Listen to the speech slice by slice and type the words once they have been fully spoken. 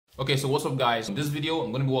Okay, so what's up guys? In this video,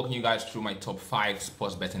 I'm going to be walking you guys through my top 5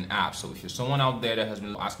 sports betting apps. So if you're someone out there that has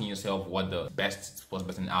been asking yourself what the best sports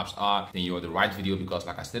betting apps are, then you're the right video, because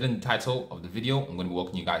like I said in the title of the video, I'm going to be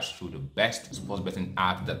walking you guys through the best sports betting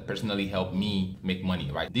apps that personally help me make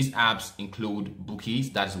money, right? These apps include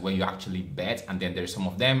bookies, that's where you actually bet, and then there's some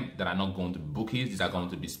of them that are not going to be bookies. These are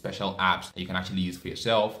going to be special apps that you can actually use for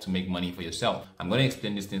yourself to make money for yourself. I'm going to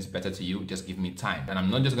explain these things better to you, just give me time. And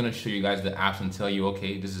I'm not just going to show you guys the apps and tell you,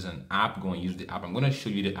 okay, this is an app, go and use the app. I'm going to show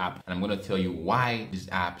you the app and I'm going to tell you why these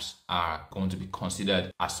apps are going to be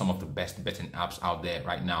considered as some of the best betting apps out there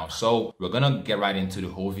right now. So we're going to get right into the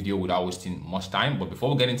whole video without wasting much time. But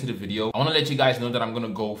before we get into the video, I want to let you guys know that I'm going to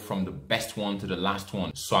go from the best one to the last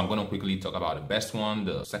one. So I'm going to quickly talk about the best one,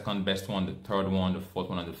 the second best one, the third one, the fourth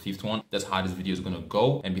one, and the fifth one. That's how this video is going to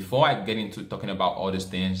go. And before I get into talking about all these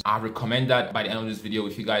things, I recommend that by the end of this video,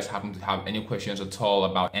 if you guys happen to have any questions at all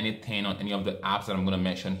about anything on any of the apps that I'm going to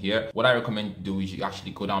mention here, what I recommend you do is you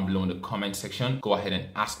actually go down below in the comment section, go ahead and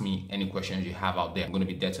ask me any questions you have out there. I'm going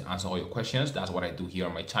to be there to answer all your questions. That's what I do here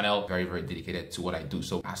on my channel. Very, very dedicated to what I do.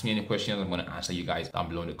 So ask me any questions. I'm going to answer you guys down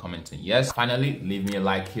below in the comments. And yes, finally, leave me a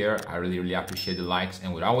like here. I really, really appreciate the likes.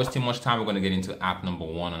 And without wasting much time, we're going to get into app number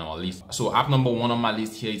 1 on our list. So app number 1 on my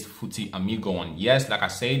list here is Footy Amigo. And yes, like I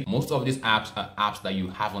said, most of these apps are apps that you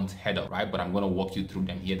haven't heard of, right? But I'm going to walk you through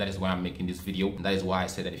them here. That is why I'm making this video. And that is why I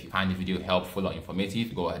said that if you find the video helpful or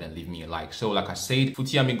informative, go ahead and leave me a like. So like I said,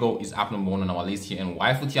 Footy Amigo is app number 1 on our list here. And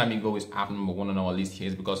why Footy Amigo is app number 1 on our list here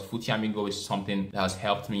is because Footy Amigo is something that has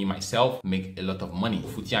helped me myself make a lot of money.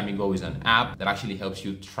 Footy Amigo is an app that actually helps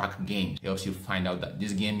you track games. It helps you find out that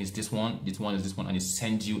this game is this one is this one, and it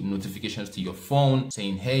sends you notifications to your phone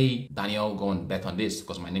saying, hey, Daniel, go and bet on this,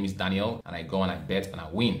 because my name is Daniel and I go and I bet and I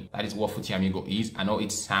win. That is what Footy Amigo is. I know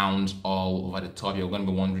it sounds all over the top. You're going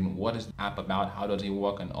to be wondering, what is the app about? How does it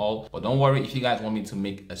work and all? But don't worry, if you guys want me to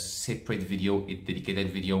make a separate video, a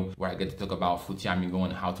dedicated video where I get to talk about Footy Amigo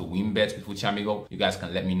and how to win bets with Footy Amigo, you guys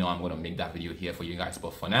can let me know. I'm going to make that video here for you guys.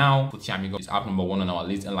 But for now, Footy Amigo is app number 1 on our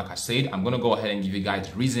list. And like I said, I'm going to go ahead and give you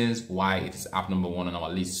guys reasons why it is app number 1 on our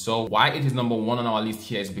list. So why it is number 1 on our list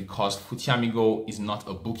here is because Footy Amigo is not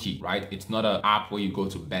a bookie, right? It's not an app where you go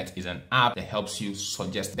to bet. It's an app that helps you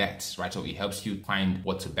suggest bets, right? So it helps you find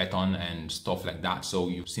what to bet on and stuff like that. So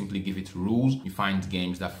you simply give it rules, you find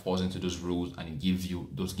games that falls into those rules, and it gives you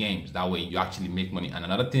those games. That way you actually make money. And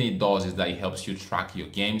another thing it does is that it helps you track your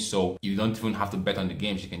games. So you don't even have to bet on the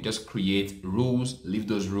games. You can just create rules, leave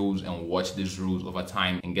those rules, and watch these rules over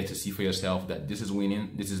time and get to see for yourself that this is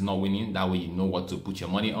winning, this is not winning. That way you know what to put your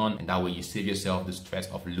money on, and that way you save yourself the stress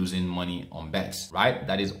of losing money on bets, right?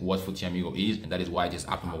 That is what Footy Amigo is, and that is why it is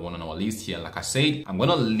app number 1 on our list here. Like I said, I'm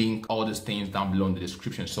gonna link all these things down below in the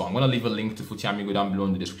description. So I'm gonna leave a link to Footy Amigo down below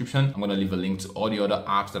in the description. I'm gonna leave a link to all the other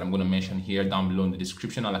apps that I'm gonna mention here down below in the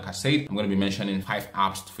description. And like I said, I'm gonna be mentioning 5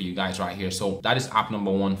 apps for you guys right here. So that is app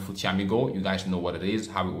number 1, Footy Amigo. You guys know what it is,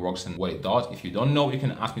 how it works, and what it does. If you don't know, you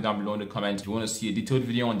can ask me down below in the comments. If you want to see a detailed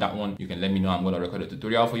video on that one, you can let me know. I'm going to record a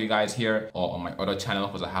tutorial for you guys here or on my other channel,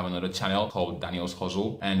 because I have another channel called Daniel's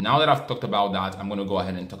Hustle. And now that I've talked about that, I'm going to go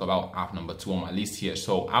ahead and talk about app number 2 on my list here.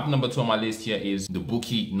 So app number 2 on my list here is the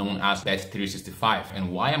bookie known as Bet365.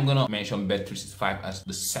 And why I'm going to mention Bet365 as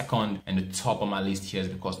the second and the top on my list here is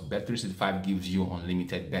because Bet365 gives you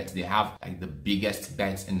unlimited bets. They have like the biggest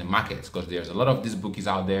bets in the market, because there's a lot of these bookies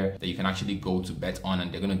out there that you can actually go to bet on,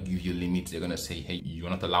 and they're going to give you limits. They're going to say, hey, you're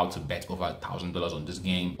not allowed to bet over $1,000 on this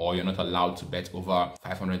game, or you're not allowed to bet over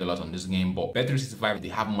 $500 on this game. But Bet365, they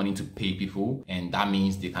have money to pay people, and that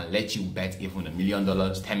means they can let you bet even $1 million,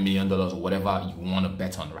 $10 million, or whatever you want to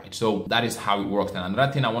bet on, right? So that is how it works. And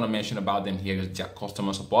another thing I want to mention about them here is their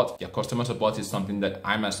customer support. Their customer support is something that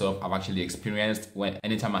I myself have actually experienced. When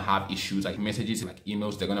anytime I have issues like messages, like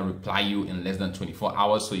emails, they're going to reply you in less than 24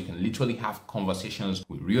 hours. So you can literally have conversations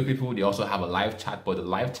with real people. They also have a live chat, but the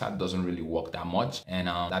live chat doesn't really work that much. And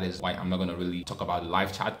that is why I'm not going to really talk about the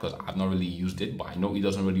live chat, because I've not really used it, but I know it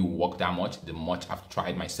doesn't really work that much, the much I've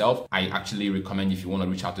tried myself. I actually recommend, if you want to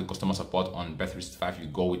reach out to customer support on Bet365, you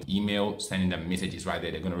go with email, sending them messages right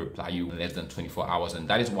there. They're going to reply you in less than 24 hours. And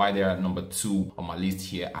that is why they are number 2 on my list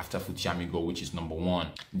here after Footy Amigo, which is number 1.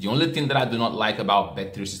 The only thing that I do not like about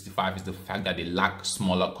Bet365 is the fact that they lack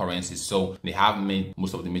smaller currencies. So they have made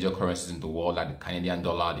most of the major currencies in the world, like the Canadian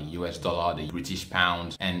dollar, the US dollar, the British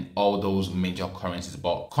pound, and all those major currencies.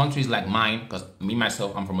 But countries like mine, because me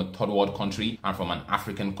myself, I'm from a third world country, I'm from an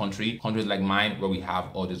African country, countries like mine where we have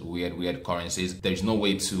all these weird currencies, there's no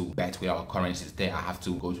way to bet with our currencies there. I have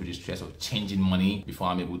to go through the stress of changing money before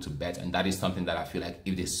I'm able to bet. And that is something that I feel like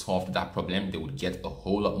if they solved that problem, they would get a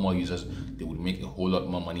whole lot more users, they would make a whole lot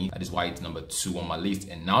more money. That is why it's number 2 on my list.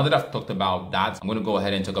 And now that I've talked about that, that, I'm going to go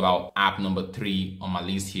ahead and talk about app number 3 on my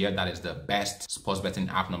list here. That is the best sports betting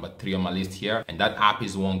app number 3 on my list here. And that app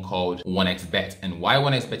is one called 1xBet. And why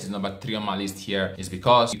 1xBet is number 3 on my list here is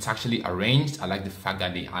because it's actually arranged. I like the fact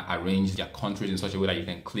that they arrange their countries in such a way that you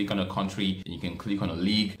can click on a country, and you can click on a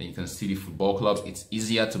league, and you can see the football clubs. It's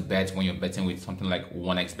easier to bet when you're betting with something like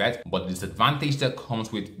 1xBet. But the disadvantage that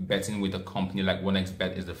comes with betting with a company like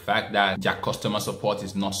 1xBet is the fact that their customer support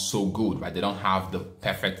is not so good, right? They don't have the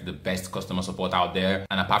best customer support out there.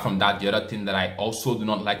 And apart from that, the other thing that I also do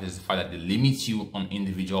not like is the fact that they limit you on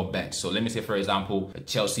individual bets. So let me say, for example,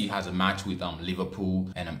 Chelsea has a match with Liverpool,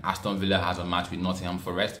 and Aston Villa has a match with Nottingham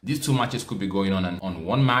Forest. These two matches could be going on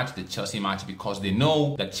one match, the Chelsea match, because they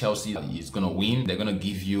know that Chelsea is going to win. They're going to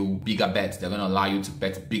give you bigger bets. They're going to allow you to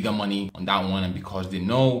bet bigger money on that one. And because they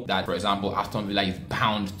know that, for example, Aston Villa is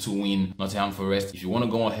bound to win Nottingham Forest, if you want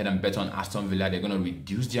to go ahead and bet on Aston Villa, they're going to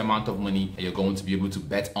reduce the amount of money that you're going to be able to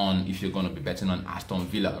bet on if you're going to be betting on Aston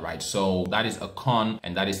Villa, right? So that is a con,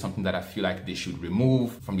 and that is something that I feel like they should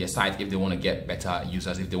remove from their site if they want to get better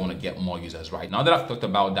users, if they want to get more users, right? Now that I've talked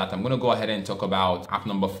about that, I'm going to go ahead and talk about app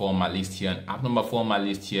number 4 on my list here. And app number 4 on my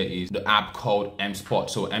list here is the app called M-Sport.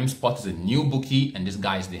 So M-Sport is a new bookie, and these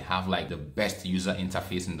guys, they have like the best user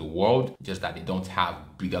interface in the world, just that they don't have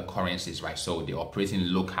bigger currencies, right? So they operate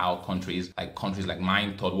in local countries like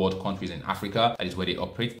mine, third world countries in Africa. That is where they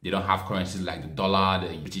operate. They don't have currencies like the dollar,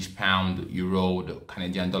 the British pound, the euro, the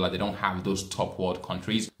Canadian dollar. They don't have those top world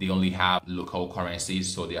countries. They only have local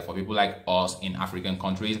currencies. So they are for people like us in African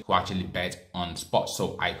countries who actually bet on sports.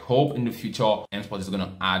 So I hope in the future M-Sport is going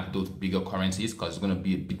to add those bigger currencies, because it's going to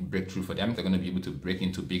be a big breakthrough for them. They're going to be able to break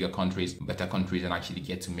into bigger countries, better countries, and actually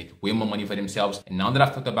get to make way more money for themselves. And now that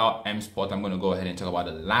I've talked about M-Sport, I'm going to go ahead and talk about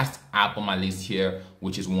the last app on my list here,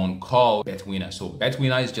 which is one called BetWinner. So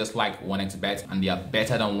BetWinner is just like 1xBet, and they are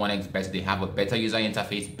better than 1xBet. They have a better user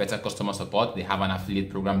interface, better customer support, they have an affiliate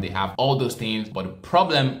program, they have all those things. But the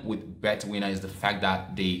problem with BetWinner is the fact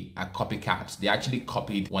that they are copycats. They actually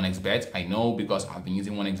copied 1xBet. I know, because I've been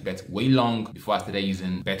using 1xBet way long before I started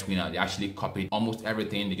using BetWinner. They actually copied almost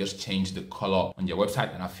everything. They just changed the color on their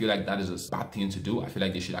website, and I feel like that is a bad thing to do. I feel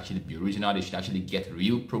like they should actually be original. They should actually get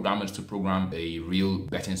real programmers to program a real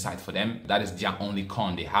betting site for them. That is their only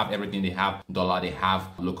con. They have everything. They have dollar, they have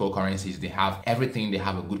local currencies, they have everything. They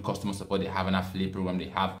have a good customer support, they have an affiliate program, they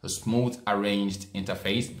have a smooth arranged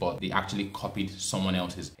interface, but they actually copied someone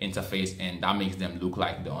else's interface, and that makes them look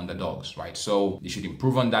like the underdogs, right? So they should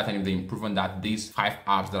improve on that. And if they improve on that, these 5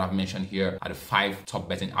 apps that I've mentioned here are the 5 top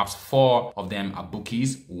betting apps. 4 of them are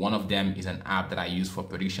bookies. One of them is an app that I use for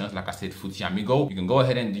predictions, like I said, FootieAmigo. You can go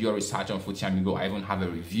ahead and do your research on FootieAmigo. I even have a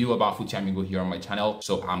review about FootieAmigo here on my channel,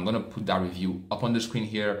 so I'm gonna put that review up on the screen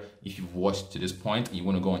here. If you've watched to this point and you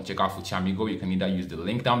want to go and check out FootieAmigo, you can either use the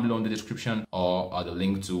link down below in the description, or the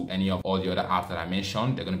link to any of all the other apps that I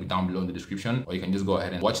mentioned. They're going to be down below in the description, or you can just go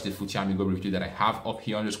ahead and watch the FootieAmigo review that I have up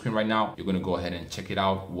here on the screen right now. You're going to go ahead and check it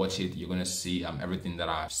out, watch it. You're going to see everything that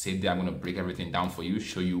I've said there. I'm going to break everything down for you,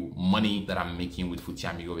 show you money that I'm making with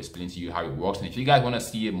FootieAmigo, explain to you how it works. And if you guys want to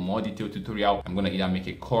see a more detailed tutorial, I'm going to either make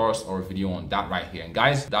a course or a video on that right here. And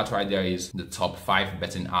guys, that right there is the top 5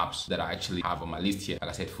 betting apps that I actually have on my list here.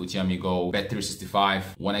 Like I said, FootieAmigo, Bet365,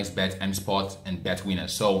 1xBet, M-Sport, and BetWinner.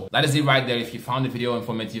 So that is it right there. If you found the video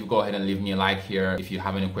informative, go ahead and leave me a like here. If you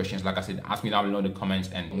have any questions, like I said, ask me down below in the comments,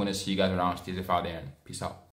 and I'm going to see you guys around. Stay safe out there, and peace out.